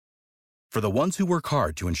For the ones who work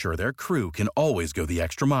hard to ensure their crew can always go the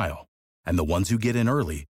extra mile, and the ones who get in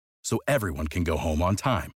early so everyone can go home on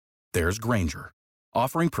time, there's Grainger,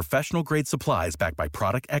 offering professional-grade supplies backed by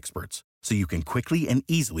product experts so you can quickly and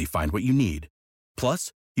easily find what you need.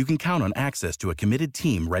 Plus, you can count on access to a committed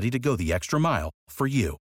team ready to go the extra mile for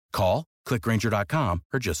you. Call, click Grainger.com,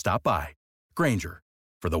 or just stop by. Grainger,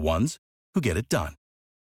 for the ones who get it done.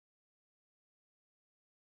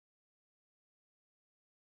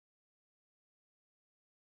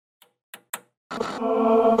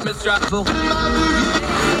 With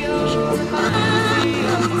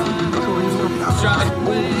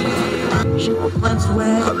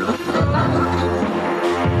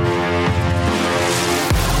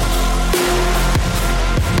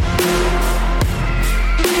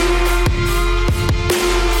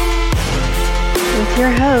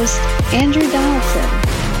your host, Andrew Donaldson.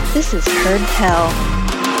 This is Heard Tell.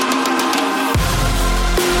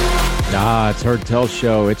 It's Heard Tell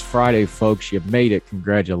Show. It's Friday, folks. You've made it.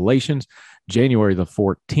 Congratulations. January the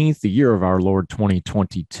 14th, the year of our Lord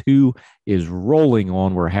 2022 is rolling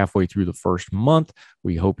on. We're halfway through the first month.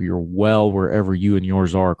 We hope you're well wherever you and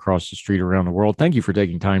yours are across the street around the world. Thank you for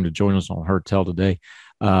taking time to join us on Heard Tell today.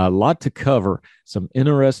 A lot to cover, some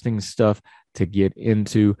interesting stuff to get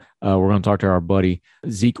into. We're going to talk to our buddy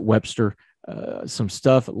Zeke Webster, some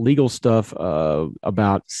stuff, legal stuff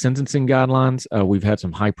about sentencing guidelines. We've had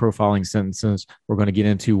some high-profiling sentences. We're going to get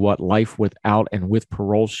into what life without and with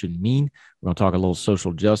parole should mean. We're going to talk a little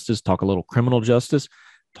social justice, talk a little criminal justice,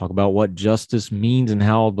 talk about what justice means and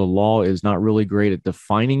how the law is not really great at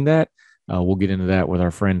defining that. We'll get into that with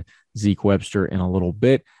our friend Zeke Webster in a little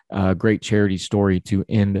bit. Great charity story to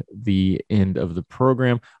end of the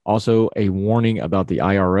program. Also, a warning about the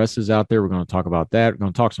IRS is out there. We're going to talk about that. We're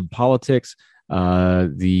going to talk some politics,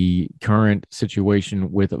 the current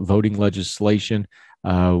situation with voting legislation.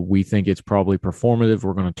 We think it's probably performative.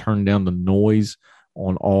 We're going to turn down the noise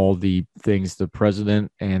on all the things the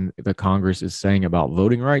president and the Congress is saying about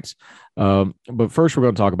voting rights. But first, we're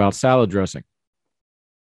going to talk about salad dressing.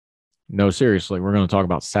 No, seriously, we're going to talk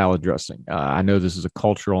about salad dressing. I know this is a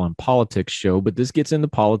cultural and politics show, but this gets into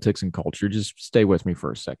politics and culture. Just stay with me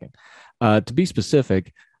for a second. To be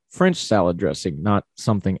specific, French salad dressing, not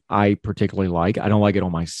something I particularly like. I don't like it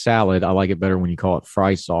on my salad. I like it better when you call it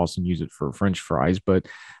fry sauce and use it for French fries, but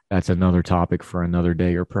that's another topic for another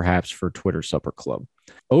day or perhaps for Twitter Supper Club.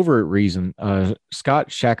 Over at Reason,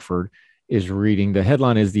 Scott Shackford is reading. The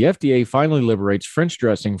headline is, the FDA finally liberates French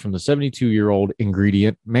dressing from the 72-year-old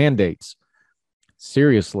ingredient mandates.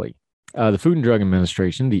 Seriously, the Food and Drug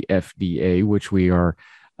Administration, the FDA, which we are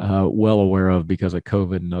well aware of because of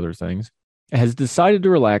COVID and other things, has decided to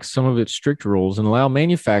relax some of its strict rules and allow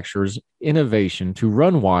manufacturers' innovation to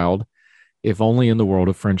run wild, if only in the world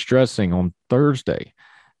of French dressing. On Thursday,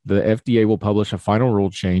 the FDA will publish a final rule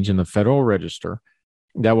change in the Federal Register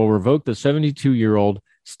that will revoke the 72-year-old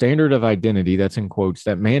standard of identity, that's in quotes,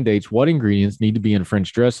 that mandates what ingredients need to be in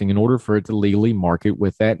French dressing in order for it to legally market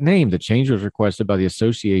with that name. The change was requested by the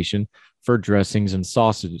Association for Dressings and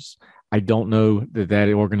Sausages. I don't know that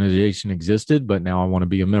organization existed, but now I want to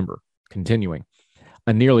be a member. Continuing.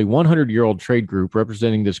 A nearly 100-year-old trade group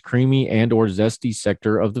representing this creamy and or zesty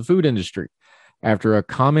sector of the food industry. After a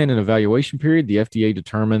comment and evaluation period, the FDA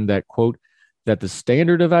determined that, quote, that the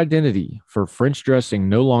standard of identity for French dressing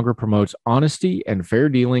no longer promotes honesty and fair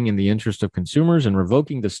dealing in the interest of consumers, and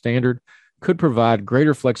revoking the standard could provide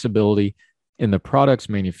greater flexibility in the product's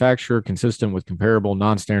manufacture consistent with comparable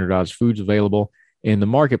non-standardized foods available in the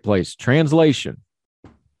marketplace. Translation: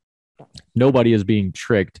 nobody is being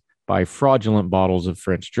tricked by fraudulent bottles of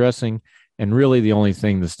French dressing, and really the only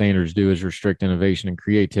thing the standards do is restrict innovation and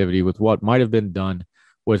creativity with what might have been done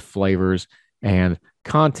with flavors and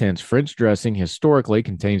contents. French dressing historically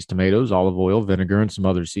contains tomatoes, olive oil, vinegar, and some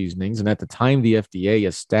other seasonings. And at the time the FDA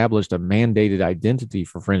established a mandated identity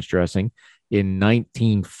for French dressing in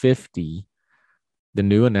 1950, the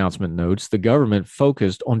new announcement notes, the government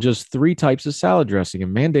focused on just 3 types of salad dressing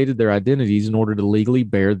and mandated their identities in order to legally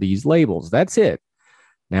bear these labels. That's it.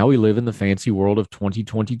 Now we live in the fancy world of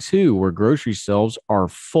 2022 where grocery shelves are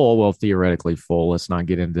full, well, theoretically full. Let's not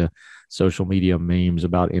get into social media memes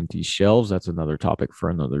about empty shelves. That's another topic for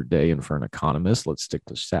another day and for an economist. Let's stick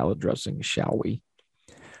to salad dressing, shall we?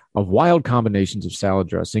 Of wild combinations of salad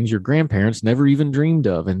dressings your grandparents never even dreamed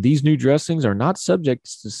of, and these new dressings are not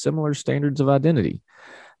subject to similar standards of identity.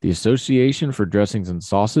 The Association for Dressings and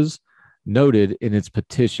Sauces noted in its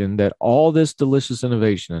petition that all this delicious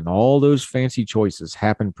innovation and all those fancy choices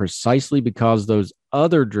happened precisely because those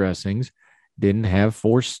other dressings didn't have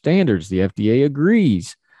forced standards. The FDA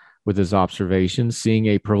agrees with this observation, seeing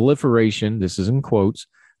a proliferation, this is in quotes,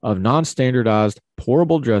 of non-standardized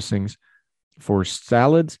pourable dressings for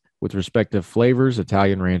salads with respective flavors,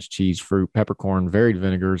 Italian ranch, cheese, fruit, peppercorn, varied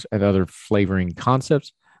vinegars, and other flavoring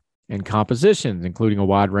concepts and compositions, including a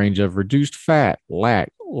wide range of reduced fat,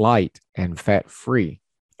 light, and fat-free.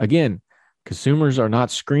 Again, consumers are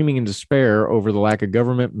not screaming in despair over the lack of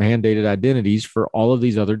government-mandated identities for all of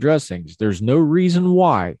these other dressings. There's no reason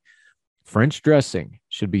why French dressing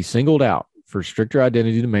should be singled out for stricter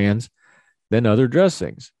identity demands than other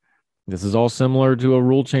dressings. This is all similar to a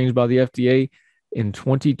rule change by the FDA in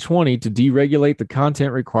 2020 to deregulate the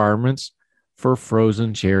content requirements for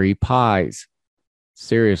frozen cherry pies.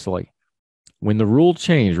 Seriously. When the rule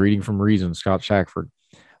change, reading from Reason, Scott Shackford,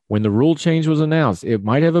 when the rule change was announced, it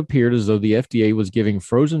might have appeared as though the FDA was giving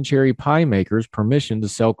frozen cherry pie makers permission to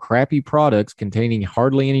sell crappy products containing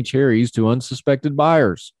hardly any cherries to unsuspected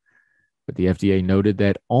buyers. But the FDA noted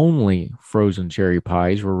that only frozen cherry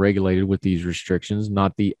pies were regulated with these restrictions,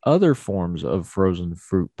 not the other forms of frozen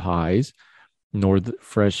fruit pies, nor the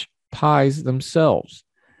fresh pies themselves.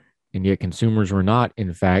 And yet consumers were not,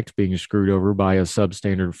 in fact, being screwed over by a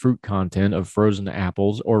substandard fruit content of frozen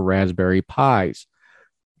apples or raspberry pies.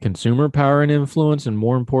 Consumer power and influence, and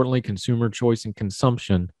more importantly, consumer choice and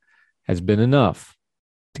consumption, has been enough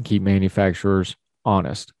to keep manufacturers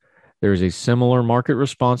honest. There is a similar market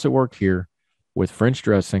response at work here with French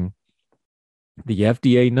dressing. The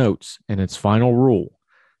FDA notes in its final rule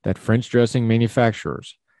that French dressing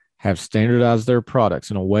manufacturers have standardized their products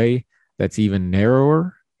in a way that's even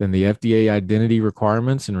narrower than the FDA identity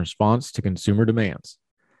requirements in response to consumer demands.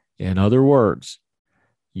 In other words,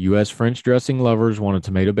 U.S. French dressing lovers want a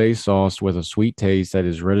tomato-based sauce with a sweet taste that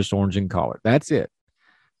is reddish orange in color. That's it.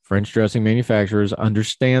 French dressing manufacturers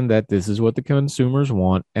understand that this is what the consumers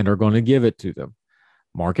want and are going to give it to them.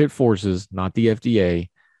 Market forces, not the FDA,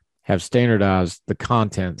 have standardized the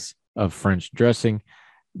contents of French dressing.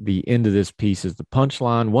 The end of this piece is the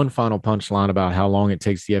punchline. One final punchline about how long it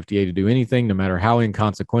takes the FDA to do anything, no matter how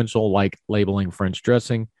inconsequential, like labeling French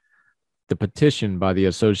dressing. The petition by the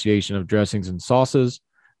Association of Dressings and Sauces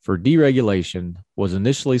for deregulation was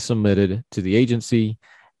initially submitted to the agency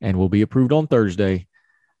and will be approved on Thursday.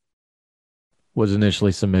 Was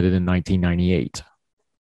initially submitted in 1998.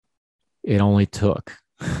 It only took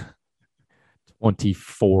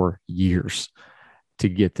 24 years to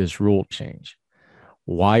get this rule change.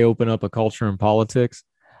 Why open up a culture in politics?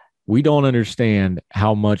 We don't understand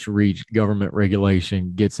how much reach government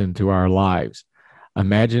regulation gets into our lives.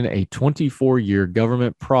 Imagine a 24-year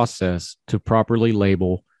government process to properly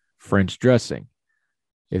label French dressing.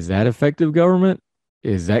 Is that effective government?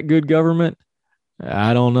 Is that good government?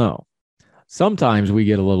 I don't know. Sometimes we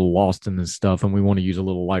get a little lost in this stuff and we want to use a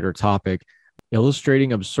little lighter topic.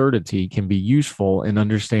 Illustrating absurdity can be useful in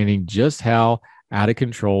understanding just how out of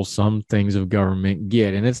control some things of government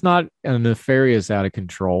get. And it's not a nefarious out of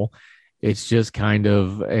control. It's just kind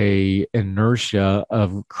of a inertia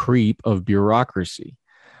of creep of bureaucracy.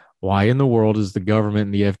 Why in the world is the government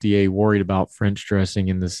and the FDA worried about French dressing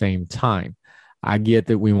in the same time? I get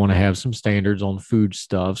that we want to have some standards on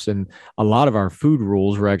foodstuffs, and a lot of our food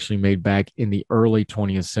rules were actually made back in the early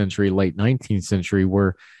 20th century, late 19th century,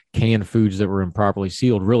 where canned foods that were improperly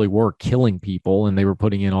sealed really were killing people, and they were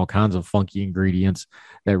putting in all kinds of funky ingredients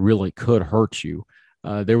that really could hurt you.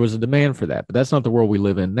 There was a demand for that, but that's not the world we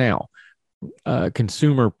live in now.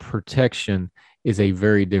 Consumer protection is a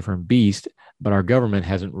very different beast, but our government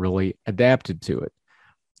hasn't really adapted to it.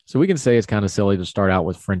 So we can say it's kind of silly to start out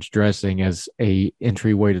with French dressing as a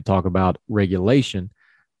entryway to talk about regulation,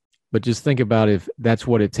 but just think about if that's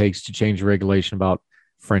what it takes to change regulation about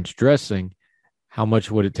French dressing, how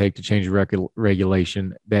much would it take to change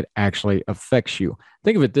regulation that actually affects you?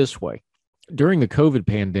 Think of it this way. During the COVID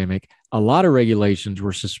pandemic, a lot of regulations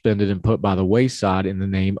were suspended and put by the wayside in the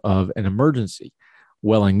name of an emergency.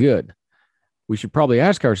 Well and good. We should probably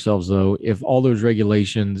ask ourselves, though, if all those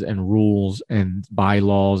regulations and rules and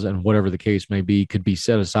bylaws and whatever the case may be could be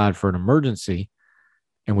set aside for an emergency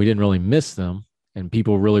and we didn't really miss them and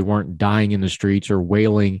people really weren't dying in the streets or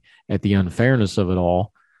wailing at the unfairness of it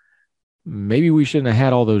all, maybe we shouldn't have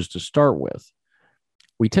had all those to start with.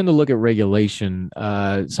 We tend to look at regulation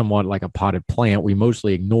somewhat like a potted plant. We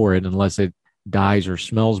mostly ignore it unless it dies or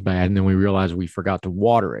smells bad, and then we realize we forgot to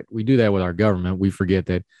water it. We do that with our government. We forget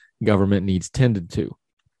that government needs tended to,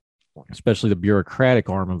 especially the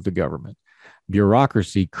bureaucratic arm of the government.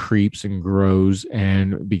 Bureaucracy creeps and grows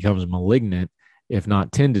and becomes malignant if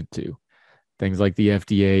not tended to. Things like the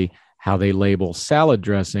FDA, how they label salad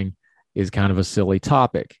dressing is kind of a silly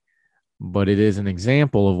topic, but it is an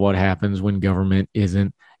example of what happens when government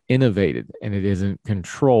isn't innovated and it isn't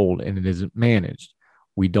controlled and it isn't managed.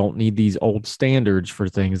 We don't need these old standards for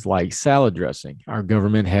things like salad dressing. Our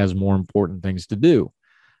government has more important things to do,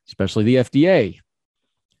 especially the FDA,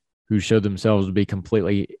 who showed themselves to be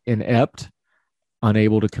completely inept,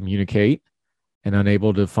 unable to communicate, and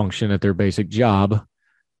unable to function at their basic job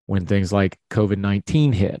when things like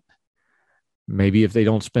COVID-19 hit. Maybe if they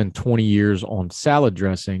don't spend 20 years on salad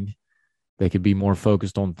dressing, they could be more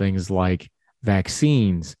focused on things like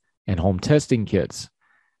vaccines and home testing kits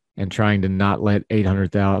and trying to not let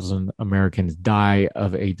 800,000 Americans die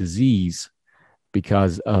of a disease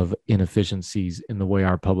because of inefficiencies in the way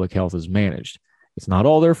our public health is managed. It's not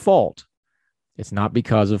all their fault. It's not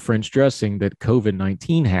because of French dressing that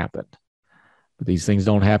COVID-19 happened. But these things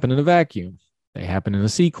don't happen in a vacuum. They happen in a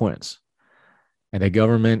sequence. And a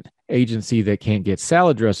government agency that can't get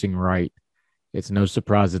salad dressing right, it's no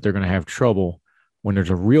surprise that they're going to have trouble when there's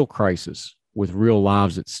a real crisis with real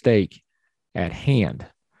lives at stake at hand.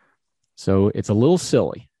 So it's a little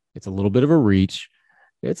silly. It's a little bit of a reach.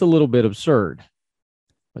 It's a little bit absurd.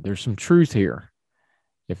 But there's some truth here.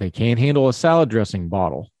 If they can't handle a salad dressing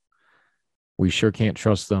bottle, we sure can't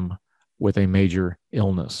trust them with a major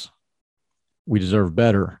illness. We deserve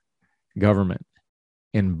better government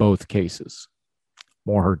in both cases.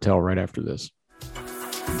 More Heard Tell right after this.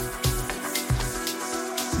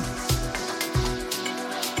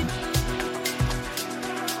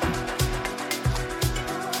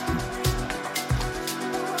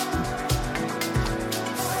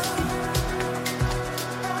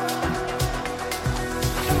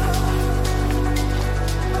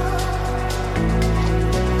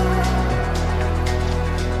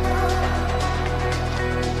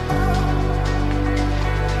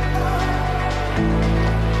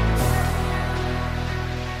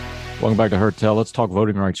 Welcome back to Heard Tell. Let's talk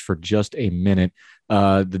voting rights for just a minute.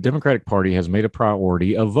 The Democratic Party has made a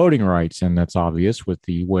priority of voting rights, and that's obvious with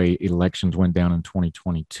the way elections went down in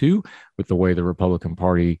 2022, with the way the Republican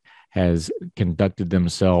Party has conducted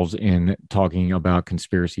themselves in talking about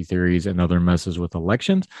conspiracy theories and other messes with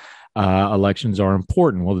elections. Elections are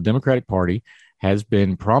important. Well, the Democratic Party has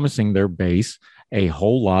been promising their base a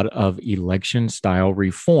whole lot of election-style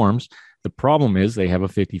reforms. The problem is they have a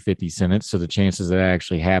 50-50 Senate, so the chances of that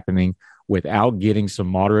actually happening without getting some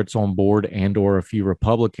moderates on board and or a few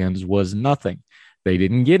Republicans was nothing. They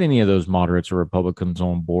didn't get any of those moderates or Republicans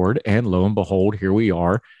on board, and lo and behold, here we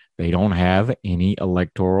are. They don't have any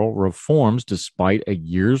electoral reforms despite a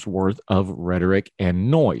year's worth of rhetoric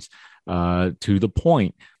and noise. To the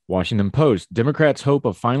point, Washington Post, Democrats' hope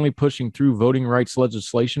of finally pushing through voting rights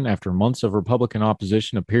legislation after months of Republican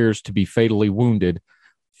opposition appears to be fatally wounded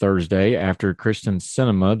Thursday after Kyrsten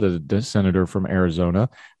Sinema, the senator from Arizona,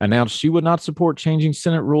 announced she would not support changing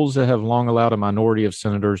Senate rules that have long allowed a minority of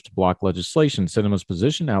senators to block legislation. Sinema's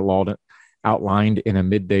position, outlined in a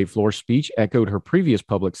midday floor speech, echoed her previous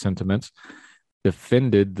public sentiments,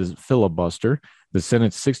 defended the filibuster, the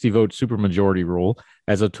Senate's 60-vote supermajority rule,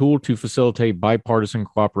 as a tool to facilitate bipartisan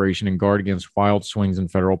cooperation and guard against wild swings in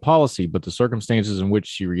federal policy. But the circumstances in which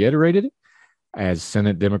she reiterated it, as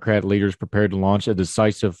Senate Democrat leaders prepared to launch a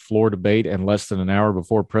decisive floor debate and less than an hour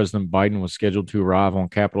before President Biden was scheduled to arrive on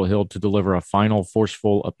Capitol Hill to deliver a final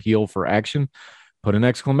forceful appeal for action, put an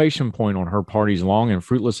exclamation point on her party's long and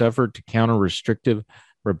fruitless effort to counter restrictive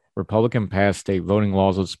Republican passed state voting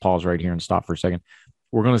laws. Let's pause right here and stop for a second.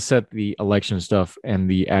 We're going to set the election stuff and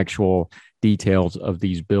the actual details of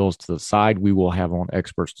these bills to the side. We will have on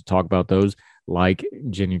experts to talk about those, like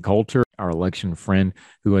Jenny Coulter, our election friend,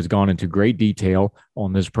 who has gone into great detail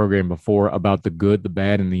on this program before about the good, the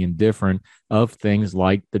bad, and the indifferent of things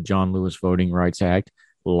like the John Lewis Voting Rights Act,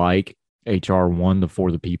 like H.R. 1, the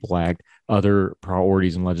For the People Act, other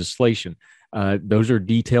priorities in legislation. Those are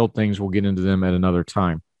detailed things. We'll get into them at another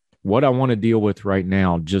time. What I want to deal with right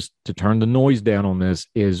now, just to turn the noise down on this,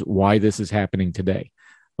 is why this is happening today.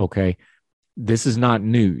 Okay. This is not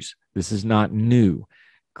news. This is not new.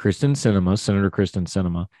 Senator Kyrsten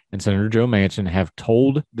Sinema, and Senator Joe Manchin have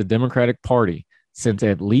told the Democratic Party since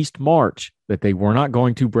at least March that they were not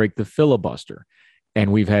going to break the filibuster.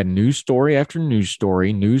 And we've had news story after news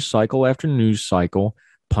story, news cycle after news cycle,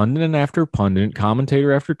 pundit after pundit,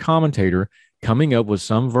 commentator after commentator, coming up with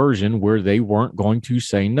some version where they weren't going to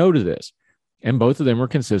say no to this. And both of them were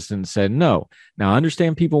consistent and said no. Now, I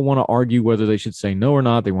understand people want to argue whether they should say no or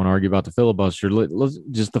not. They want to argue about the filibuster.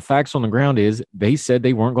 Just the facts on the ground is they said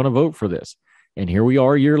they weren't going to vote for this. And here we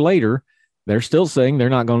are a year later. They're still saying they're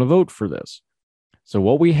not going to vote for this. So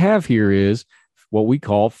what we have here is what we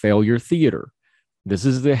call failure theater. This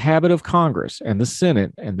is the habit of Congress and the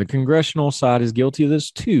Senate, and the congressional side is guilty of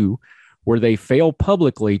this too, where they fail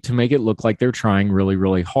publicly to make it look like they're trying really,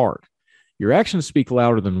 really hard. Your actions speak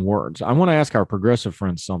louder than words. I want to ask our progressive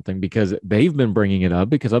friends something because they've been bringing it up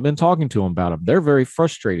because I've been talking to them about them. They're very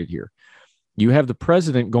frustrated here. You have the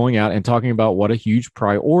president going out and talking about what a huge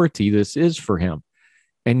priority this is for him.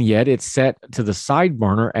 And yet it's set to the side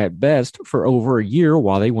burner at best for over a year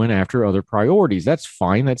while they went after other priorities. That's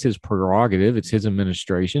fine. That's his prerogative. It's his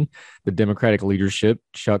administration. The Democratic leadership,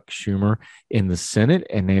 Chuck Schumer in the Senate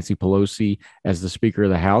and Nancy Pelosi as the Speaker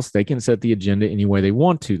of the House, they can set the agenda any way they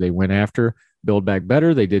want to. They went after Build Back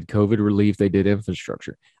Better. They did COVID relief. They did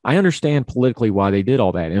infrastructure. I understand politically why they did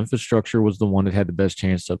all that. Infrastructure was the one that had the best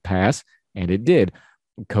chance to pass, and it did.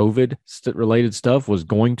 COVID-related stuff was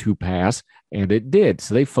going to pass, and it did.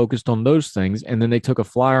 So they focused on those things, and then they took a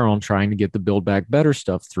flyer on trying to get the Build Back Better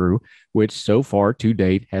stuff through, which so far to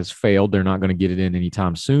date has failed. They're not going to get it in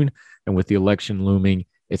anytime soon, and with the election looming,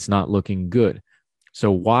 it's not looking good.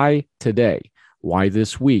 So why today? Why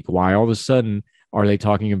this week? Why all of a sudden are they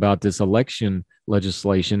talking about this election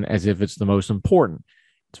legislation as if it's the most important?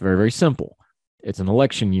 It's very, very simple. It's an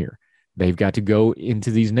election year. They've got to go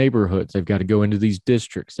into these neighborhoods. They've got to go into these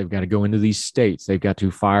districts. They've got to go into these states. They've got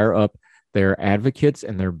to fire up their advocates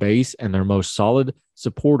and their base and their most solid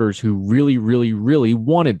supporters who really, really, really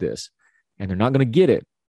wanted this. And they're not going to get it.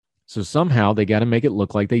 So somehow they got to make it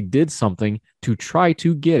look like they did something to try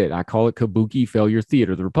to get it. I call it kabuki failure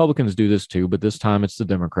theater. The Republicans do this too, but this time it's the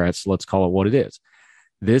Democrats. So let's call it what it is.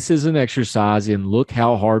 This is an exercise in look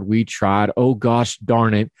how hard we tried. Oh, gosh,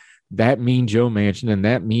 darn it. That mean Joe Manchin and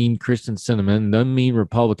that mean Kristen Sinema and them mean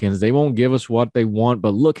Republicans. They won't give us what they want,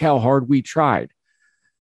 but look how hard we tried.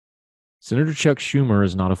 Senator Chuck Schumer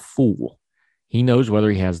is not a fool. He knows whether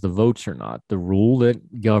he has the votes or not. The rule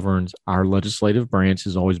that governs our legislative branch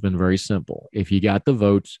has always been very simple. If you got the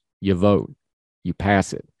votes, you vote. You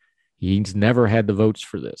pass it. He's never had the votes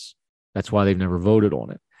for this. That's why they've never voted on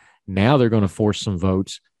it. Now they're going to force some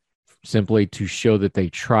votes simply to show that they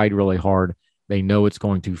tried really hard. They know it's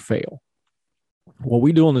going to fail. What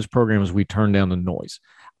we do on this program is we turn down the noise.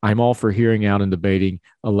 I'm all for hearing out and debating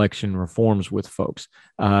election reforms with folks.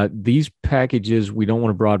 These packages, we don't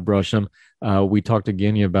want to broad brush them. We talked to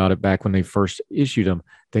Genya about it back when they first issued them.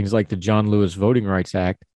 Things like the John Lewis Voting Rights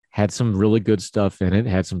Act had some really good stuff in it,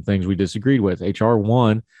 had some things we disagreed with. H.R.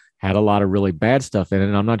 1 had a lot of really bad stuff in it.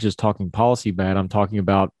 And I'm not just talking policy bad. I'm talking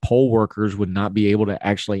about poll workers would not be able to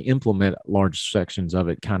actually implement large sections of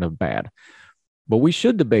it kind of bad. But we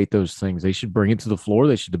should debate those things. They should bring it to the floor.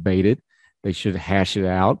 They should debate it. They should hash it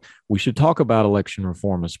out. We should talk about election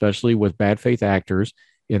reform, especially with bad faith actors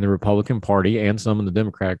in the Republican Party and some in the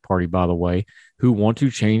Democratic Party, by the way, who want to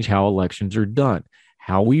change how elections are done.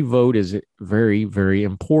 How we vote is very, very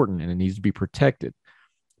important, and it needs to be protected.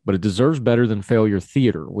 But it deserves better than failure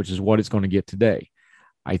theater, which is what it's going to get today.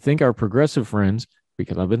 I think our progressive friends,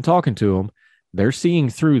 because I've been talking to them, they're seeing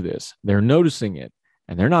through this. They're noticing it,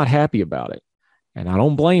 and they're not happy about it. And I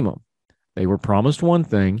don't blame them. They were promised one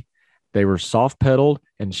thing. They were soft-pedaled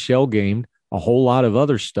and shell-gamed a whole lot of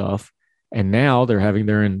other stuff. And now they're having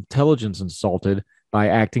their intelligence insulted by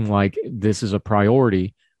acting like this is a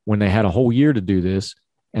priority when they had a whole year to do this.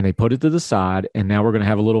 And they put it to the side. And now we're going to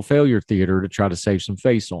have a little failure theater to try to save some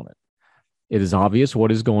face on it. It is obvious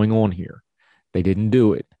what is going on here. They didn't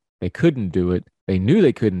do it. They couldn't do it. They knew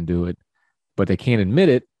they couldn't do it, but they can't admit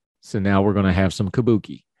it. So now we're going to have some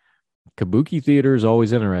kabuki. Kabuki theater is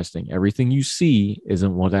always interesting. Everything you see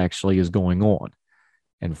isn't what actually is going on.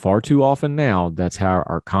 And far too often now, that's how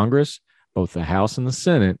our Congress, both the House and the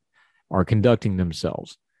Senate, are conducting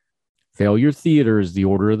themselves. Failure theater is the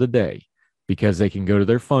order of the day because they can go to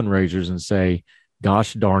their fundraisers and say,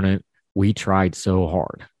 gosh darn it, we tried so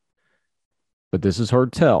hard. But this is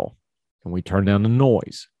heard tell, and we turn down the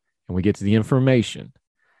noise, and we get to the information,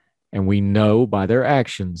 and we know by their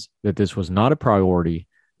actions that this was not a priority.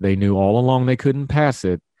 They knew all along they couldn't pass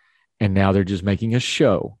it, and now they're just making a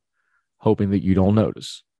show, hoping that you don't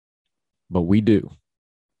notice. But we do.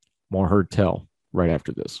 More heard tell right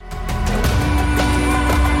after this.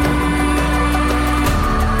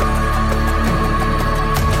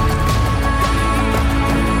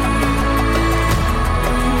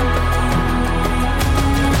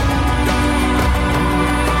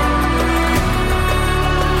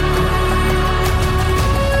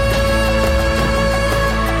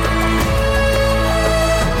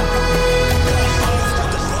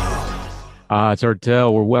 It's hard to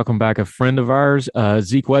tell. We're welcome back a friend of ours,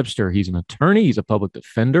 Zeke Webster. He's an attorney. He's a public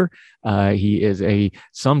defender. He is a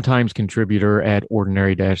sometimes contributor at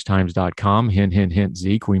ordinary-times.com. Hint, hint, hint,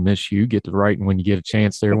 Zeke, we miss you. Get to writing when you get a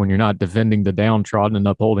chance there, when you're not defending the downtrodden and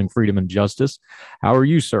upholding freedom and justice. How are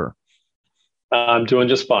you, sir? I'm doing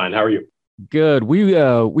just fine. How are you? Good. We did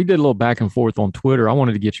a little back and forth on Twitter. I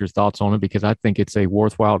wanted to get your thoughts on it because I think it's a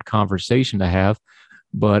worthwhile conversation to have.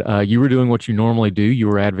 But you were doing what you normally do. You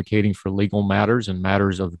were advocating for legal matters and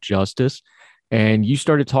matters of justice. And you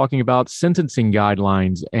started talking about sentencing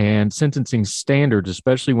guidelines and sentencing standards,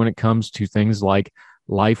 especially when it comes to things like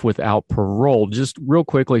life without parole. Just real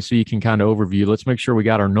quickly, so you can kind of overview, let's make sure we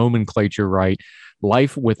got our nomenclature right.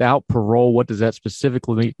 Life without parole, what does that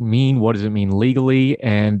specifically mean? What does it mean legally?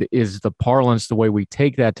 And is the parlance the way we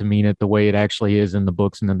take that to mean it the way it actually is in the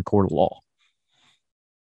books and in the court of law?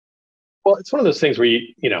 Well, it's one of those things where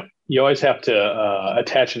you always have to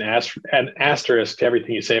attach an asterisk to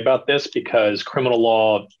everything you say about this, because criminal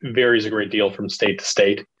law varies a great deal from state to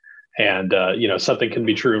state. And, something can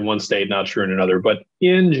be true in one state, not true in another. But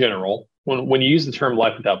in general, when you use the term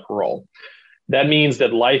life without parole, that means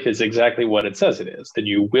that life is exactly what it says it is, that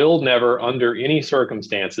you will never, under any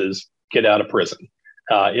circumstances, get out of prison,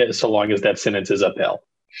 so long as that sentence is upheld.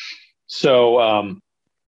 So,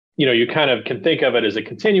 you kind of can think of it as a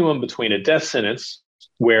continuum between a death sentence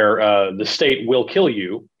where the state will kill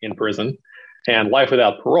you in prison, and life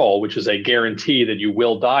without parole, which is a guarantee that you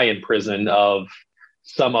will die in prison of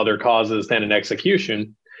some other causes than an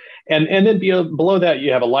execution. And then below that,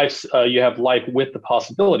 you have life with the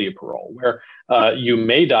possibility of parole, where you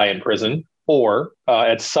may die in prison, or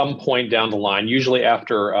at some point down the line, usually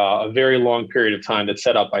after a very long period of time that's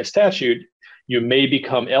set up by statute, you may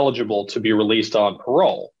become eligible to be released on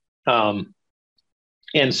parole.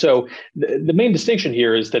 And so the main distinction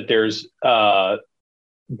here is that there's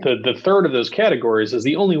the third of those categories is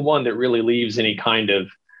the only one that really leaves any kind of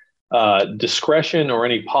discretion or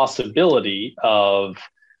any possibility of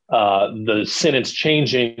the sentence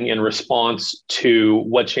changing in response to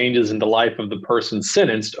what changes in the life of the person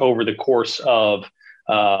sentenced over the course of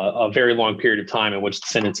a very long period of time in which the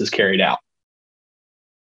sentence is carried out.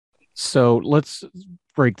 So let's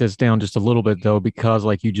break this down just a little bit, though, because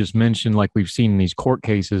like you just mentioned, like we've seen in these court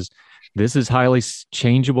cases, this is highly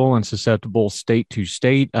changeable and susceptible state to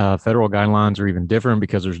state. Federal guidelines are even different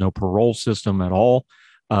because there's no parole system at all.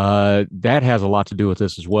 That has a lot to do with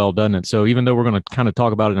this as well, doesn't it? So even though we're going to kind of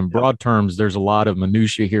talk about it in broad terms, there's a lot of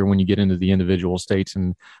minutia here when you get into the individual states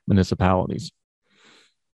and municipalities.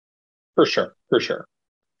 For sure.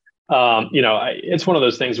 It's one of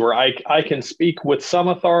those things where I can speak with some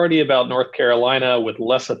authority about North Carolina, with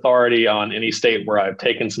less authority on any state where I've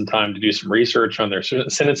taken some time to do some research on their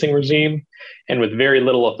sentencing regime, and with very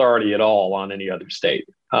little authority at all on any other state.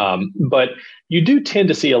 But you do tend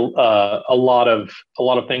to see a lot of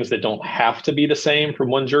things that don't have to be the same from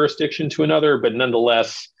one jurisdiction to another, but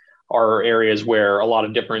nonetheless are areas where a lot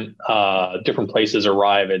of different places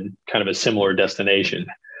arrive at kind of a similar destination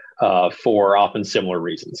for often similar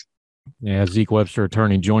reasons. Yeah, Zeke Webster,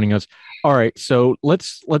 attorney, joining us. All right, so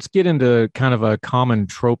let's get into kind of a common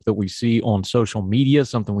trope that we see on social media,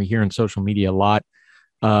 something we hear in social media a lot,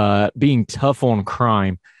 being tough on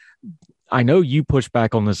crime. I know you push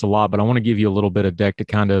back on this a lot, but I want to give you a little bit of deck to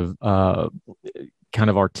kind of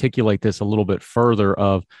articulate this a little bit further.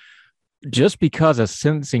 Of just because a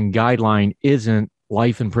sentencing guideline isn't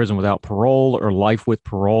life in prison without parole or life with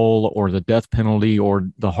parole or the death penalty or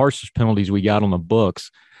the harshest penalties we got on the books,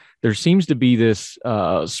 there seems to be this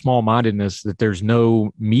small-mindedness that there's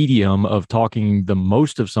no medium of talking the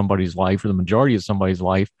most of somebody's life or the majority of somebody's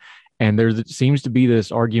life. And there seems to be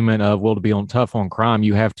this argument of, well, to be tough on crime,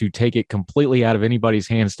 you have to take it completely out of anybody's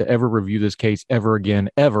hands to ever review this case ever again,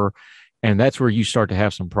 ever. And that's where you start to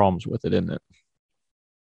have some problems with it, isn't it?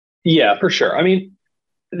 Yeah, for sure. I mean,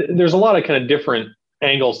 there's a lot of kind of different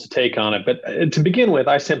angles to take on it. But to begin with,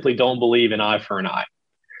 I simply don't believe in eye for an eye.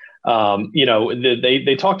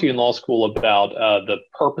 They talk to you in law school about the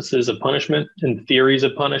purposes of punishment and theories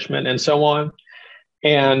of punishment and so on.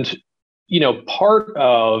 And, part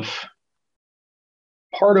of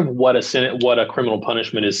what a criminal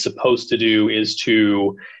punishment is supposed to do is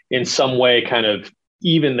to, in some way, kind of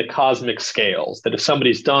even the cosmic scales, that if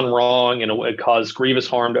somebody's done wrong and it caused grievous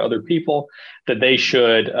harm to other people, that they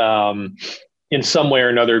should, in some way or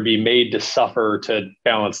another, be made to suffer to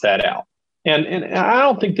balance that out. And I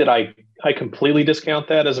don't think that I completely discount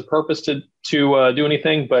that as a purpose to do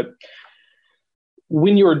anything. But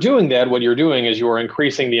when you're doing that, what you're doing is you're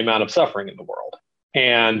increasing the amount of suffering in the world.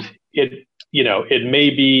 And it may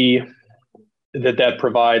be that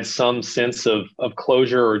provides some sense of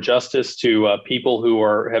closure or justice to people who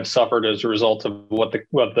have suffered as a result of what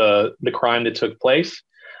the crime that took place.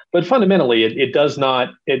 But fundamentally, it does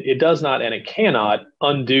not and it cannot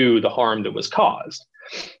undo the harm that was caused.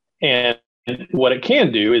 And what it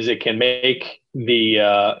can do is it can make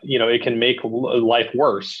life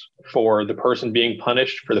worse for the person being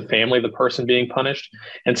punished, for the family of the person being punished,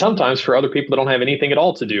 and sometimes for other people that don't have anything at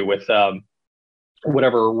all to do with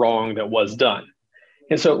whatever wrong that was done.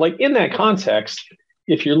 And so, like, in that context,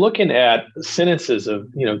 if you're looking at sentences of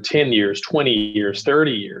 10 years, 20 years,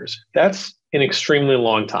 30 years, that's an extremely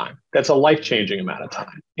long time. That's a life-changing amount of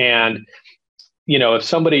time. And if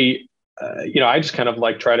somebody I just kind of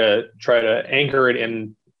like try to anchor it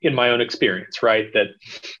in my own experience, right? That,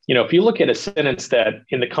 if you look at a sentence that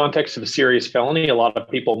in the context of a serious felony, a lot of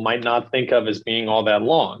people might not think of as being all that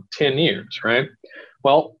long, 10 years, right?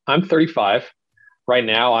 Well, I'm 35 right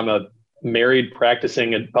now. I'm a married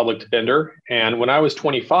practicing a public defender. And when I was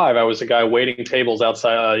 25, I was a guy waiting tables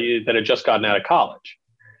outside that had just gotten out of college.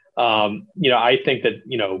 I think that,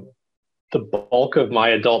 the bulk of my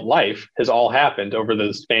adult life has all happened over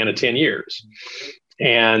the span of 10 years.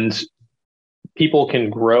 And people can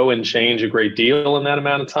grow and change a great deal in that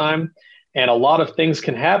amount of time. And a lot of things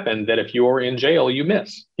can happen that if you're in jail, you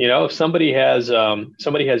miss. If somebody has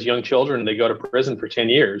young children and they go to prison for 10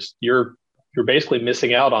 years, you're basically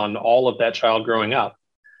missing out on all of that child growing up.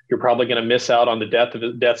 You're probably going to miss out on the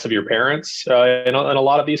deaths of your parents. In a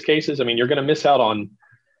lot of these cases, I mean, you're going to miss out on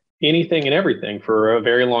anything and everything for a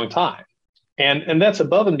very long time. And that's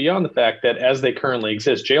above and beyond the fact that as they currently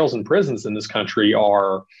exist, jails and prisons in this country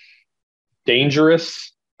are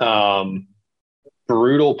dangerous,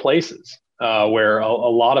 brutal places where a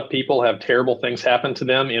lot of people have terrible things happen to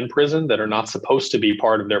them in prison that are not supposed to be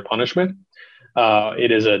part of their punishment.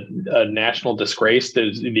 It is a national disgrace,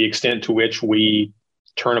 the extent to which we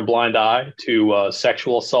turn a blind eye to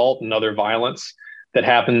sexual assault and other violence that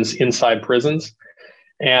happens inside prisons.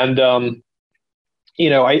 And,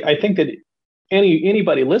 I think that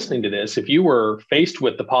anybody listening to this, if you were faced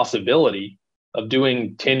with the possibility of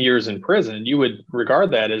doing 10 years in prison, you would regard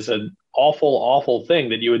that as an awful, awful thing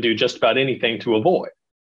that you would do just about anything to avoid.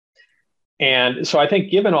 And so I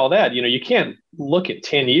think given all that, you can't look at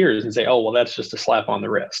 10 years and say, oh, well, that's just a slap on the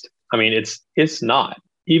wrist. I mean, it's not,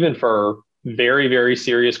 even for very, very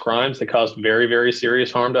serious crimes that cause very, very serious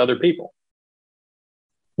harm to other people.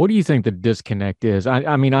 What do you think the disconnect is?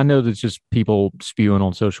 I mean, I know that's just people spewing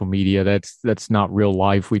on social media. That's not real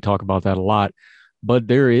life. We talk about that a lot, but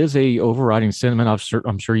there is a overriding sentiment.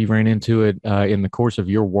 I'm sure you ran into it in the course of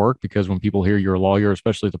your work, because when people hear you're a lawyer,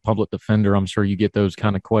 especially the public defender, I'm sure you get those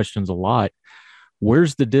kind of questions a lot.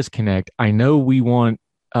 Where's the disconnect? I know we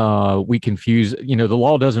confuse, the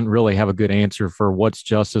law doesn't really have a good answer for what's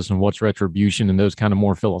justice and what's retribution and those kind of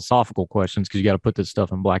more philosophical questions, because you got to put this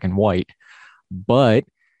stuff in black and white. But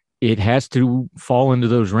it has to fall into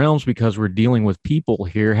those realms because we're dealing with people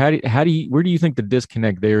here. Where do you think the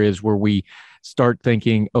disconnect there is, where we start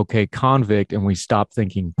thinking, okay, convict, and we stop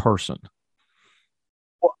thinking person?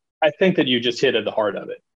 Well, I think that you just hit at the heart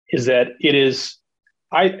of it, is that it is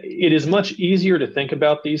much easier to think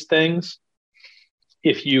about these things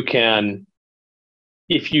if you can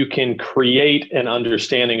create an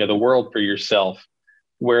understanding of the world for yourself,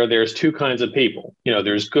 where there's two kinds of people.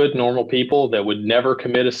 There's good, normal people that would never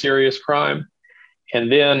commit a serious crime.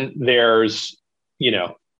 And then there's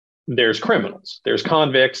criminals, there's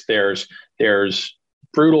convicts, there's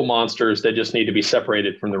brutal monsters that just need to be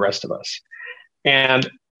separated from the rest of us. And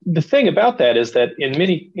the thing about that is that in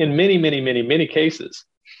many cases,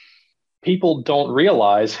 people don't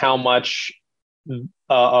realize how much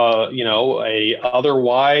a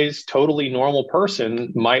otherwise totally normal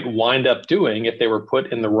person might wind up doing if they were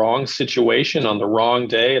put in the wrong situation on the wrong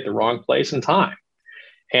day at the wrong place and time.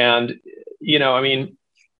 And,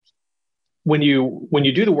 when you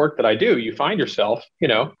do the work that I do, you find yourself,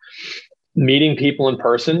 meeting people in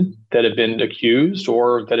person that have been accused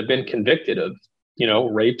or that have been convicted of,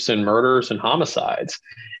 rapes and murders and homicides.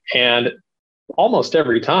 And almost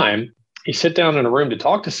every time you sit down in a room to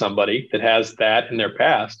talk to somebody that has that in their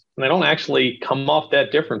past, and they don't actually come off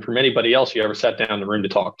that different from anybody else you ever sat down in the room to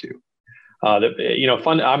talk to.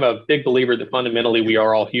 I'm a big believer that fundamentally we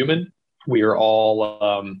are all human. We are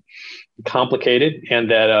all complicated,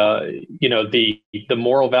 and that the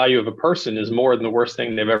moral value of a person is more than the worst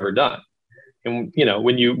thing they've ever done. And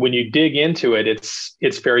when you dig into it,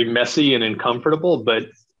 it's very messy and uncomfortable, but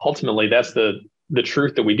ultimately that's the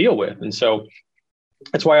truth that we deal with. And so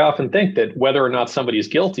that's why I often think that whether or not somebody is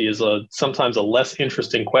guilty is sometimes a less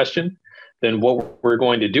interesting question than what we're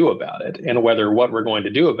going to do about it, and whether what we're going to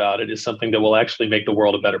do about it is something that will actually make the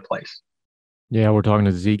world a better place. Yeah, we're talking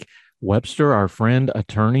to Zeke Webster, our friend,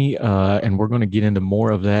 attorney, and we're going to get into more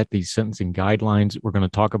of that, these sentencing guidelines. We're going to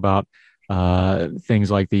talk about things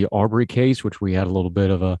like the Arbery case, which we had a little bit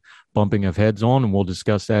of a bumping of heads on, and we'll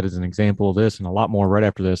discuss that as an example of this and a lot more right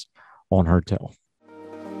after this on Heard Tell.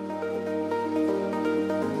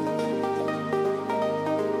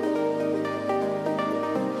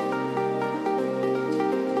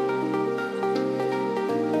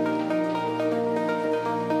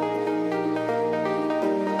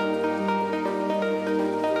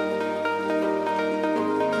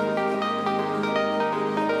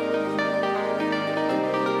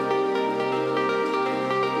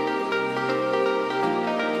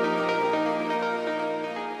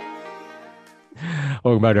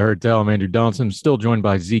 Welcome back to Heard Tell. I'm Andrew Donaldson, still joined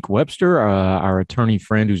by Zeke Webster, our attorney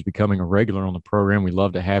friend who's becoming a regular on the program. We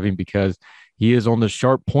love to have him because he is on the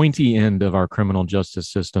sharp, pointy end of our criminal justice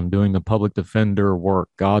system, doing the public defender work,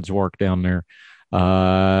 God's work down there.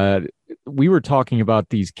 We were talking about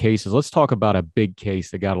these cases. Let's talk about a big case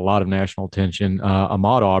that got a lot of national attention,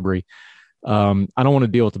 Ahmaud Arbery. I don't want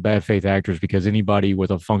to deal with the bad faith actors because anybody with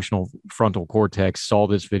a functional frontal cortex saw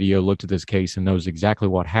this video, looked at this case, and knows exactly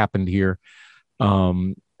what happened here.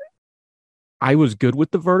 I was good with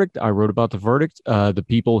the verdict. I wrote about the verdict. The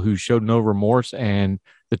people who showed no remorse and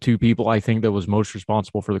the two people I think that was most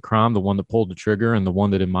responsible for the crime, the one that pulled the trigger and the one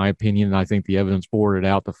that, in my opinion, and I think the evidence bore it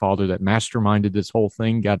out, the father that masterminded this whole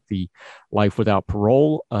thing got the life without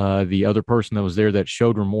parole. The other person that was there that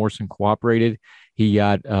showed remorse and cooperated, he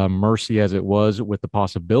got mercy as it was with the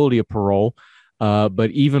possibility of parole. But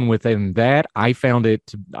even within that, I felt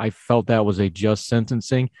that was a just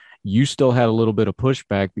sentencing. You still had a little bit of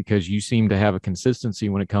pushback because you seem to have a consistency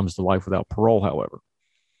when it comes to life without parole, however.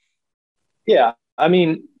 Yeah. I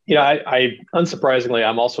mean, I unsurprisingly,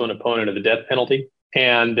 I'm also an opponent of the death penalty.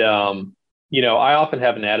 And, I often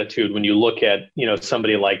have an attitude when you look at,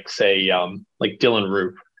 somebody like, say, like Dylann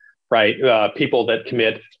Roof, right? People that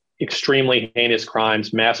commit extremely heinous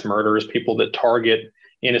crimes, mass murders, people that target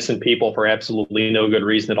innocent people for absolutely no good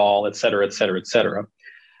reason at all, et cetera, et cetera, et cetera.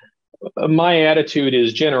 My attitude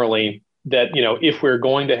is generally that, if we're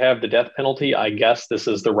going to have the death penalty, I guess this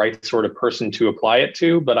is the right sort of person to apply it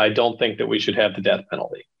to, but I don't think that we should have the death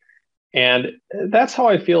penalty. And that's how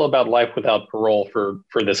I feel about life without parole for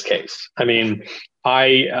this case. I mean,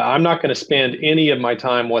 I'm not going to spend any of my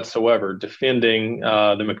time whatsoever defending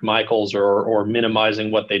the McMichaels or minimizing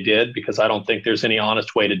what they did, because I don't think there's any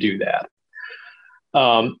honest way to do that.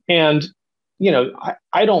 I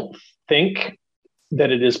don't think that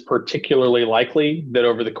it is particularly likely that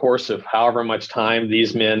over the course of however much time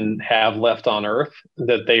these men have left on earth,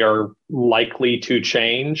 that they are likely to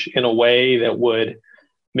change in a way that would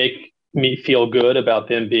make me feel good about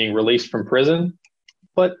them being released from prison.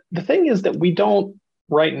 But the thing is that we don't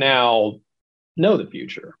right now know the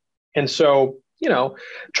future. And so,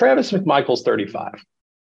 Travis McMichael's 35,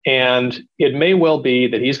 and it may well be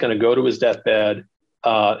that he's going to go to his deathbed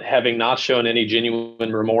having not shown any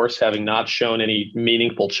genuine remorse, having not shown any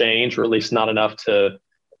meaningful change, or at least not enough to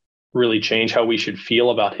really change how we should feel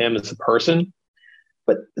about him as a person.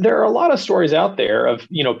 But there are a lot of stories out there of,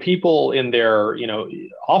 people in their,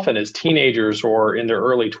 often as teenagers or in their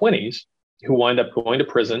early 20s who wind up going to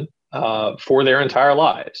prison for their entire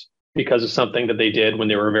lives because of something that they did when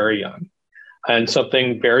they were very young, and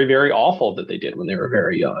something very, very awful that they did when they were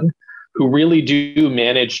very young, who really do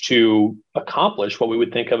manage to accomplish what we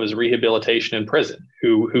would think of as rehabilitation in prison,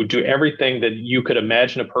 who do everything that you could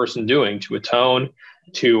imagine a person doing to atone,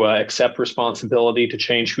 to accept responsibility, to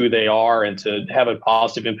change who they are, and to have a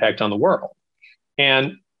positive impact on the world.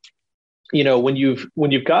 And, when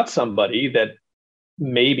you've got somebody that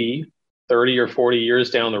maybe 30 or 40 years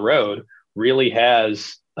down the road really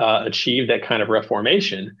has achieved that kind of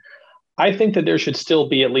reformation, I think that there should still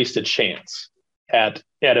be at least a chance at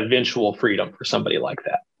eventual freedom for somebody like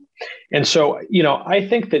that. And so, I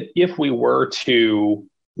think that if we were to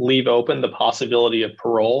leave open the possibility of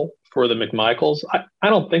parole for the McMichaels, I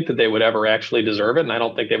don't think that they would ever actually deserve it, and I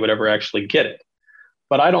don't think they would ever actually get it.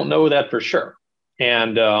 But I don't know that for sure.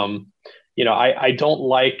 And, I don't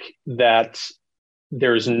like that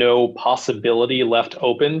there's no possibility left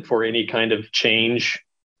open for any kind of change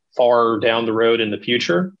far down the road in the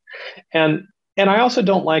future. And I also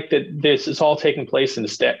don't like that this is all taking place in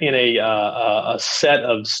a set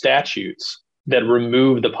of statutes that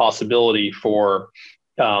remove the possibility for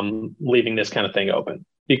leaving this kind of thing open.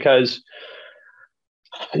 Because,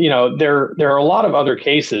 there are a lot of other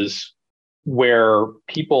cases where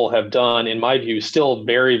people have done, in my view, still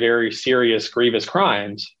very, very serious, grievous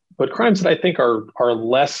crimes, but crimes that I think are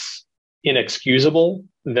less inexcusable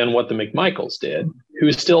than what the McMichaels did,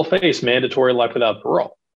 who still face mandatory life without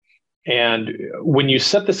parole. And when you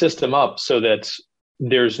set the system up so that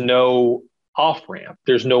there's no off-ramp,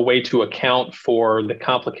 there's no way to account for the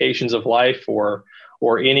complications of life or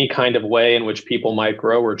any kind of way in which people might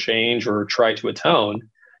grow or change or try to atone,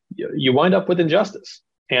 you wind up with injustice.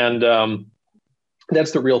 And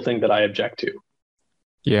that's the real thing that I object to.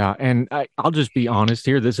 Yeah. And I'll just be honest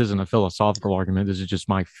here. This isn't a philosophical argument. This is just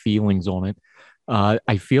my feelings on it.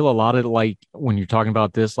 I feel a lot of like when you're talking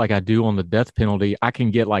about this, like I do on the death penalty, I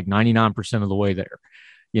can get like 99% of the way there.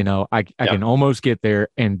 I can almost get there.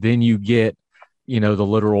 And then you get the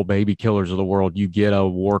literal baby killers of the world. You get a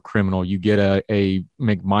war criminal, you get a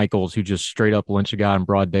McMichaels who just straight up lynch a guy in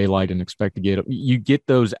broad daylight and expect to you get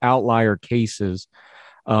those outlier cases.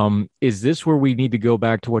 Is this where we need to go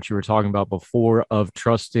back to what you were talking about before of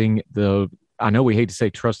trusting I know we hate to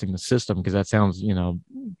say trusting the system because that sounds,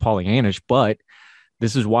 Pollyannish, but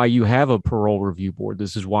this is why you have a parole review board.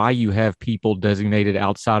 This is why you have people designated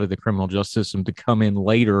outside of the criminal justice system to come in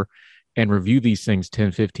later and review these things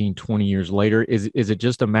 10, 15, 20 years later. Is it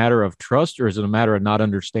just a matter of trust, or is it a matter of not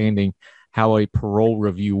understanding how a parole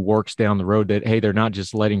review works down the road, that, hey, they're not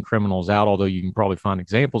just letting criminals out, although you can probably find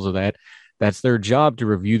examples of that. That's their job, to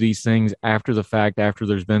review these things after the fact, after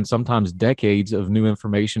there's been sometimes decades of new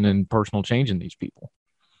information and personal change in these people.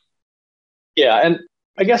 Yeah. And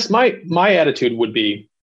I guess my attitude would be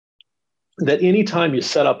that anytime you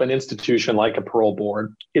set up an institution like a parole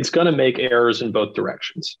board, it's going to make errors in both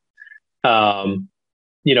directions.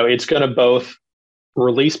 It's going to both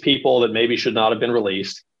release people that maybe should not have been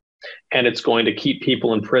released, and it's going to keep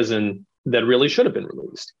people in prison that really should have been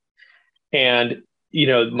released. And,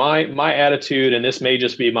 my attitude, and this may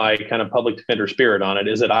just be my kind of public defender spirit on it,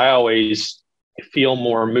 is that I always feel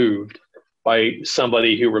more moved by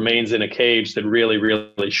somebody who remains in a cage that really,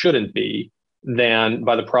 really shouldn't be than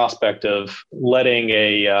by the prospect of letting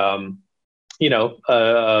a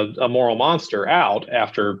moral monster out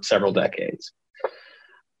after several decades.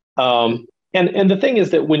 And the thing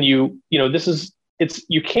is that when you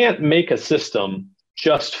can't make a system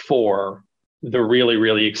just for the really,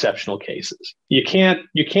 really exceptional cases. You can't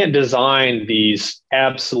design these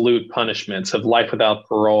absolute punishments of life without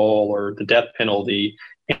parole or the death penalty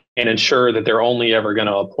and ensure that they're only ever going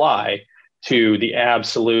to apply to the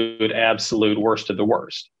absolute worst of the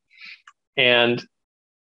worst. And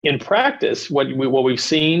in practice, what we've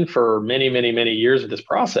seen for many, many, many years of this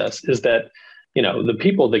process is that, the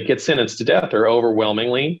people that get sentenced to death are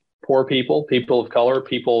overwhelmingly poor people of color,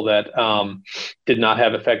 people that did not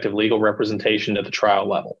have effective legal representation at the trial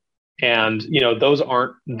level. And, those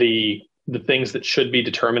aren't the things that should be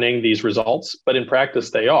determining these results, but in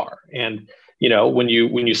practice they are. And, when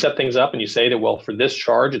you set things up and you say that, well, for this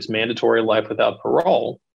charge, it's mandatory life without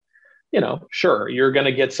parole, sure, you're going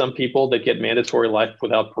to get some people that get mandatory life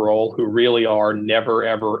without parole who really are never,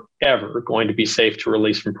 ever, ever going to be safe to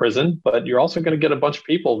release from prison. But you're also going to get a bunch of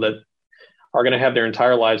people that are going to have their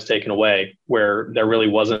entire lives taken away where there really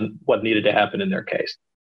wasn't what needed to happen in their case.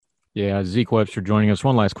 Yeah, Zeke Webster joining us.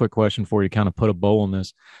 One last quick question for you to kind of put a bow on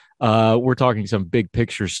this. We're talking some big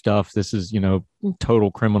picture stuff. This is,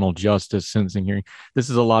 total criminal justice sentencing hearing. This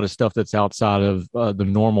is a lot of stuff that's outside of the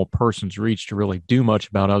normal person's reach to really do much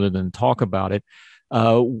about other than talk about it.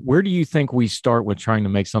 Where do you think we start with trying to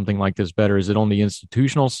make something like this better? Is it on the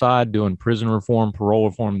institutional side, doing prison reform, parole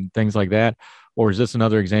reform, things like that? Or is this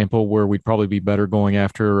another example where we'd probably be better going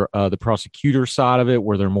after the prosecutor side of it,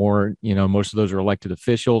 where they're more, most of those are elected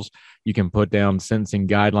officials. You can put down sentencing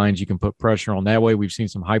guidelines. You can put pressure on that way. We've seen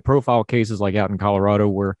some high profile cases like out in Colorado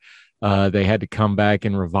where they had to come back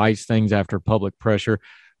and revise things after public pressure.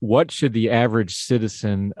 What should the average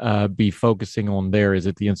citizen be focusing on there? Is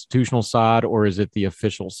it the institutional side or is it the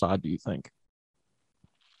official side, do you think?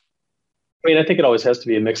 I think it always has to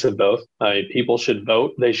be a mix of both. People should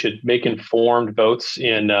vote. They should make informed votes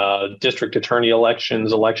in district attorney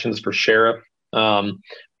elections for sheriff,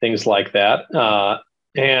 things like that.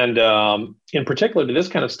 And in particular to this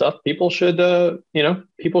kind of stuff, people should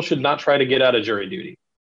not try to get out of jury duty.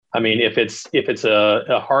 If it's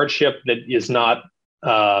a hardship that is not,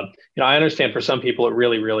 I understand for some people it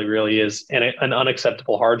really, really, really is an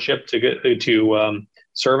unacceptable hardship to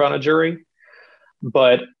serve on a jury,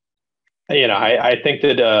 but I think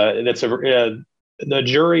that the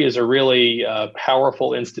jury is a really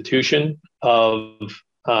powerful institution of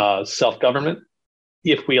self-government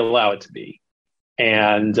if we allow it to be.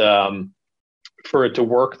 And for it to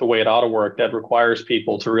work the way it ought to work, that requires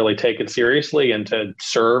people to really take it seriously and to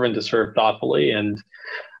serve thoughtfully. And,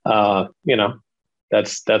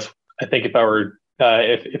 that's I think if I were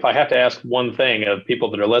if I have to ask one thing of people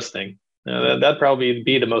that are listening, that'd probably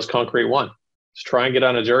be the most concrete one. Just try and get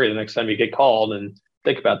on a jury the next time you get called and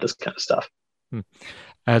think about this kind of stuff.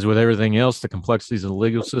 As with everything else, the complexities of the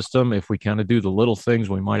legal system, if we kind of do the little things,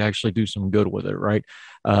 we might actually do some good with it, right?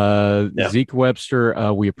 Yeah. Zeke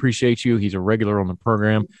Webster, we appreciate you. He's a regular on the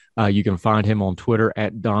program. You can find him on Twitter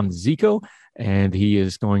at Don Zico, and he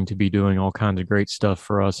is going to be doing all kinds of great stuff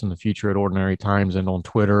for us in the future at Ordinary Times and on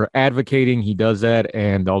Twitter, advocating. He does that,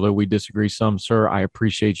 and although we disagree some, sir, I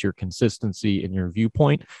appreciate your consistency and your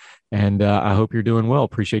viewpoint. And I hope you're doing well.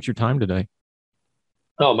 Appreciate your time today.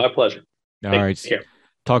 Oh, my pleasure. All right.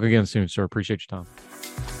 Talk again soon, sir. Appreciate your time.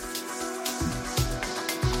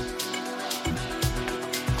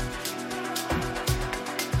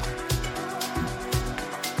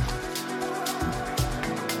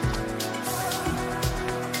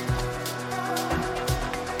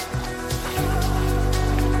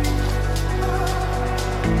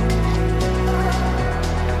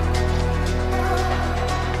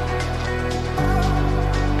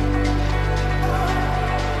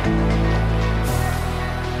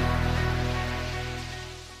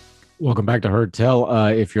 Welcome back to Heard Tell.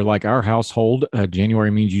 If you're like our household, January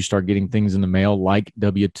means you start getting things in the mail like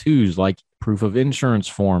W-2s, like proof of insurance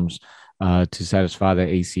forms to satisfy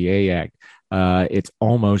the ACA Act. It's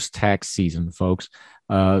almost tax season, folks.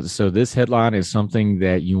 So this headline is something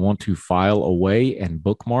that you want to file away and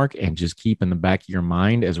bookmark and just keep in the back of your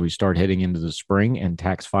mind as we start heading into the spring and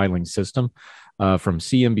tax filing system. From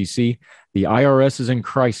CNBC, the IRS is in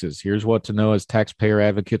crisis. Here's what to know as taxpayer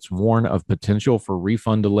advocates warn of potential for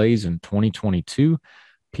refund delays in 2022.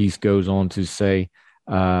 Piece goes on to say,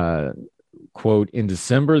 quote, in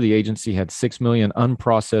December, the agency had 6 million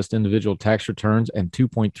unprocessed individual tax returns and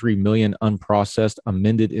 2.3 million unprocessed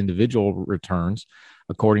amended individual returns.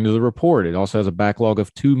 According to the report, it also has a backlog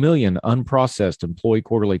of 2 million unprocessed employee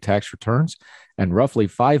quarterly tax returns and roughly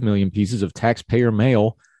 5 million pieces of taxpayer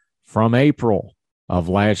mail from April of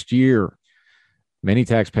last year. Many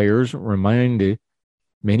taxpayers remained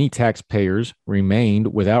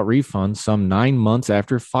without refunds some 9 months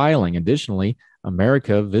after filing. Additionally,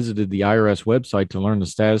 America visited the IRS website to learn the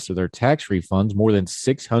status of their tax refunds more than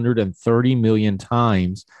 630 million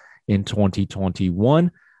times in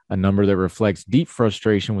 2021, a number that reflects deep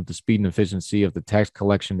frustration with the speed and efficiency of the tax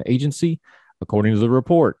collection agency. According to the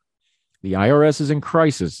report, the IRS is in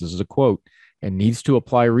crisis. This is a quote, and needs to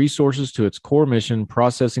apply resources to its core mission,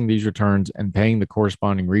 processing these returns and paying the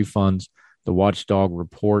corresponding refunds. The watchdog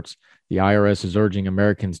reports the IRS is urging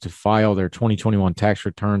Americans to file their 2021 tax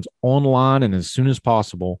returns online and as soon as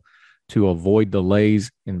possible to avoid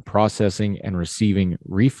delays in processing and receiving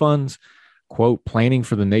refunds. Quote, planning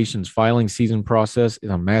for the nation's filing season process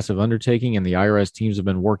is a massive undertaking, and the IRS teams have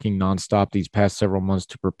been working nonstop these past several months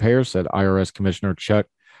to prepare, said IRS Commissioner Chuck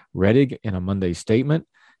Rettig in a Monday statement.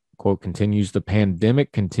 Quote, continues, the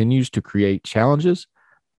pandemic continues to create challenges,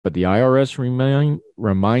 but the IRS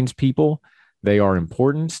reminds people they are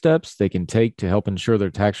important steps they can take to help ensure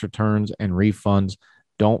their tax returns and refunds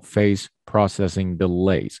don't face processing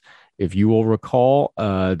delays. If you will recall,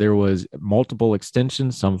 there was multiple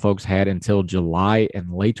extensions. Some folks had until July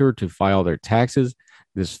and later to file their taxes.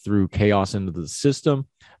 This threw chaos into the system.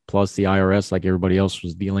 Plus, the IRS, like everybody else,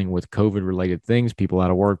 was dealing with COVID-related things, people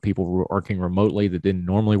out of work, people working remotely that didn't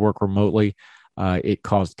normally work remotely. It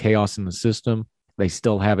caused chaos in the system. They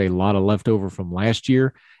still have a lot of leftover from last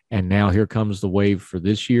year, and now here comes the wave for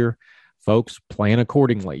this year. Folks, plan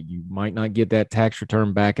accordingly. You might not get that tax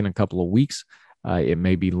return back in a couple of weeks. It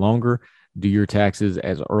may be longer. Do your taxes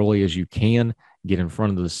as early as you can. Get in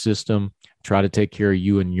front of the system. Try to take care of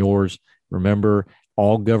you and yours. Remember,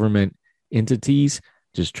 all government entities,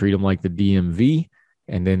 just treat them like the DMV,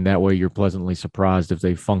 and then that way you're pleasantly surprised if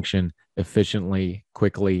they function efficiently,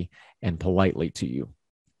 quickly, and politely to you.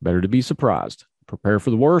 Better to be surprised. Prepare for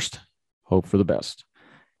the worst, hope for the best,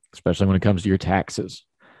 especially when it comes to your taxes.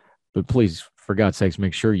 But please, for God's sakes,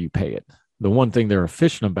 make sure you pay it. The one thing they're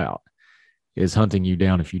efficient about is hunting you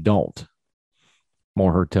down if you don't.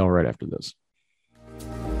 More Heard Tell right after this.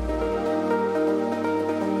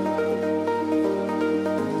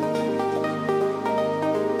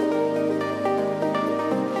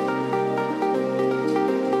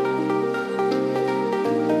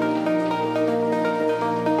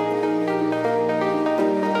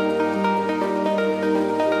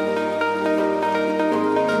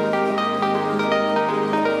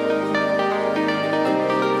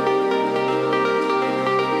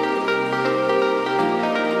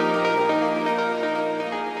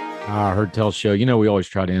 Heard Tell show. You know, we always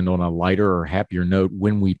try to end on a lighter or happier note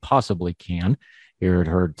when we possibly can here at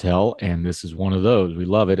Heard Tell, and this is one of those. We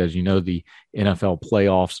love it. As you know, the NFL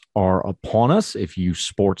playoffs are upon us if you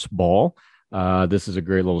sports ball. This is a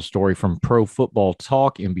great little story from Pro Football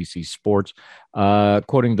Talk, NBC Sports,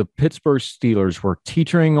 quoting the Pittsburgh Steelers were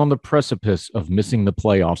teetering on the precipice of missing the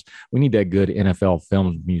playoffs. We need that good NFL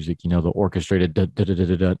film music, you know, the orchestrated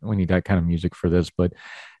da-da-da-da-da. We need that kind of music for this, but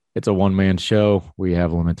it's a one-man show. We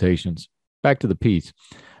have limitations. Back to the piece.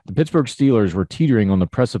 The Pittsburgh Steelers were teetering on the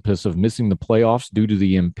precipice of missing the playoffs due to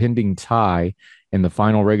the impending tie in the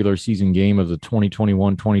final regular season game of the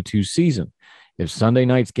 2021-22 season. If Sunday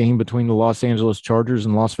night's game between the Los Angeles Chargers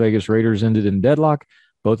and Las Vegas Raiders ended in deadlock,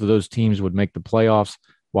 both of those teams would make the playoffs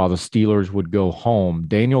while the Steelers would go home.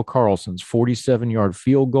 Daniel Carlson's 47-yard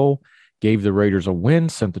field goal gave the Raiders a win,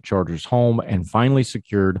 sent the Chargers home, and finally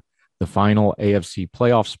secured the final AFC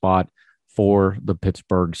playoff spot for the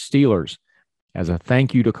Pittsburgh Steelers. As a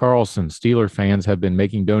thank you to Carlson, Steeler fans have been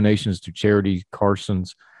making donations to charities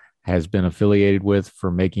Carson's has been affiliated with for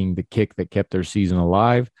making the kick that kept their season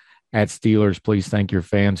alive. At Steelers, please thank your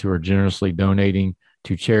fans who are generously donating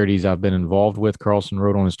to charities I've been involved with. Carlson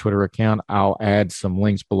wrote on his Twitter account. I'll add some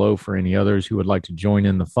links below for any others who would like to join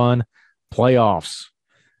in the fun. Playoffs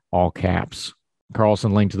all caps.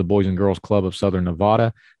 Carlson linked to the Boys and Girls Club of Southern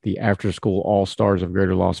Nevada, the After School All-Stars of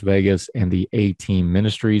Greater Las Vegas, and the A-Team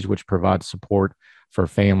Ministries, which provides support for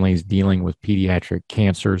families dealing with pediatric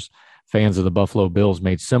cancers. Fans of the Buffalo Bills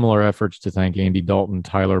made similar efforts to thank Andy Dalton,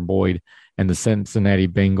 Tyler Boyd, and the Cincinnati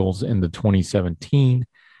Bengals in the 2017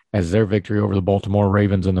 as their victory over the Baltimore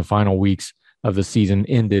Ravens in the final weeks of the season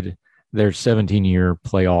ended their 17-year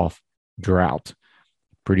playoff drought.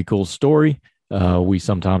 Pretty cool story. We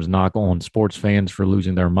sometimes knock on sports fans for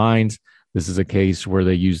losing their minds. This is a case where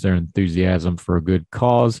they used their enthusiasm for a good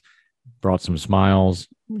cause, brought some smiles,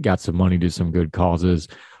 got some money to some good causes.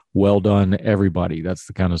 Well done, everybody. That's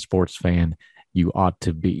the kind of sports fan you ought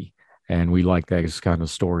to be. And we like those kind of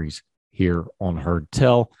stories here on Heard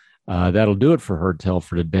Tell. That'll do it for Heard Tell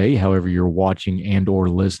for today. However you're watching and or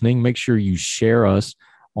listening, make sure you share us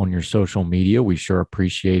on your social media. We sure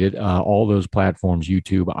appreciate it. All those platforms,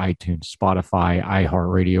 YouTube, iTunes, Spotify,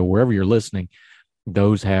 iHeartRadio, wherever you're listening,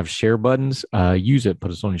 those have share buttons. Use it.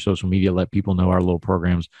 Put us on your social media. Let people know our little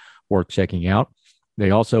program's worth checking out.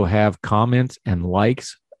 They also have comments and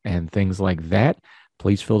likes and things like that.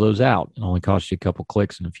 Please fill those out. It only costs you a couple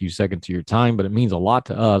clicks and a few seconds of your time, but it means a lot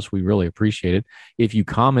to us. We really appreciate it. If you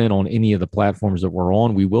comment on any of the platforms that we're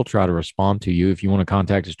on, we will try to respond to you. If you want to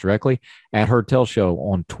contact us directly, at Heard Tell Show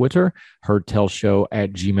on Twitter,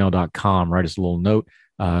 heardtellshow@gmail.com. Write us a little note,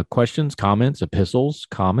 questions, comments, epistles,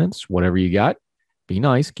 comments, whatever you got. Be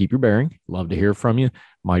nice. Keep your bearing. Love to hear from you.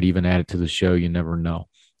 Might even add it to the show. You never know.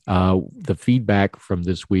 The feedback from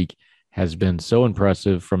this week has been so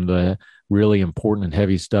impressive, from the really important and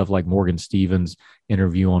heavy stuff like Morgan Stevens'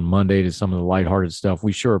 interview on Monday to some of the lighthearted stuff.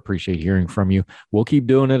 We sure appreciate hearing from you. We'll keep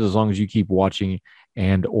doing it as long as you keep watching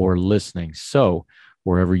and or listening. So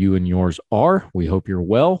wherever you and yours are, we hope you're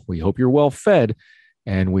well. We hope you're well fed,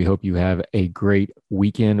 and we hope you have a great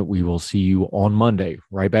weekend. We will see you on Monday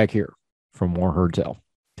right back here for more Heard Tell.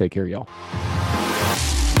 Take care, y'all.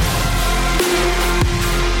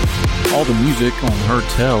 All the music on Heard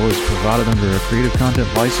Tell is provided under a Creative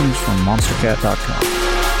Content license from monstercat.com.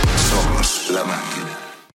 Somos la máquina.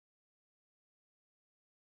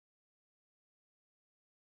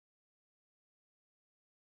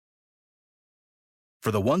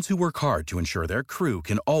 For the ones who work hard to ensure their crew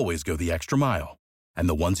can always go the extra mile, and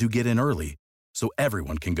the ones who get in early so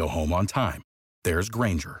everyone can go home on time, there's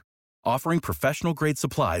Grainger, offering professional-grade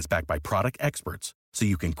supplies backed by product experts so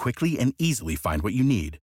you can quickly and easily find what you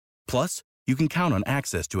need. Plus, you can count on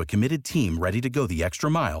access to a committed team ready to go the extra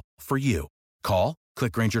mile for you. Call,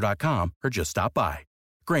 click Grainger.com, or just stop by.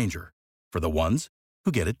 Grainger, for the ones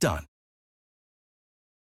who get it done.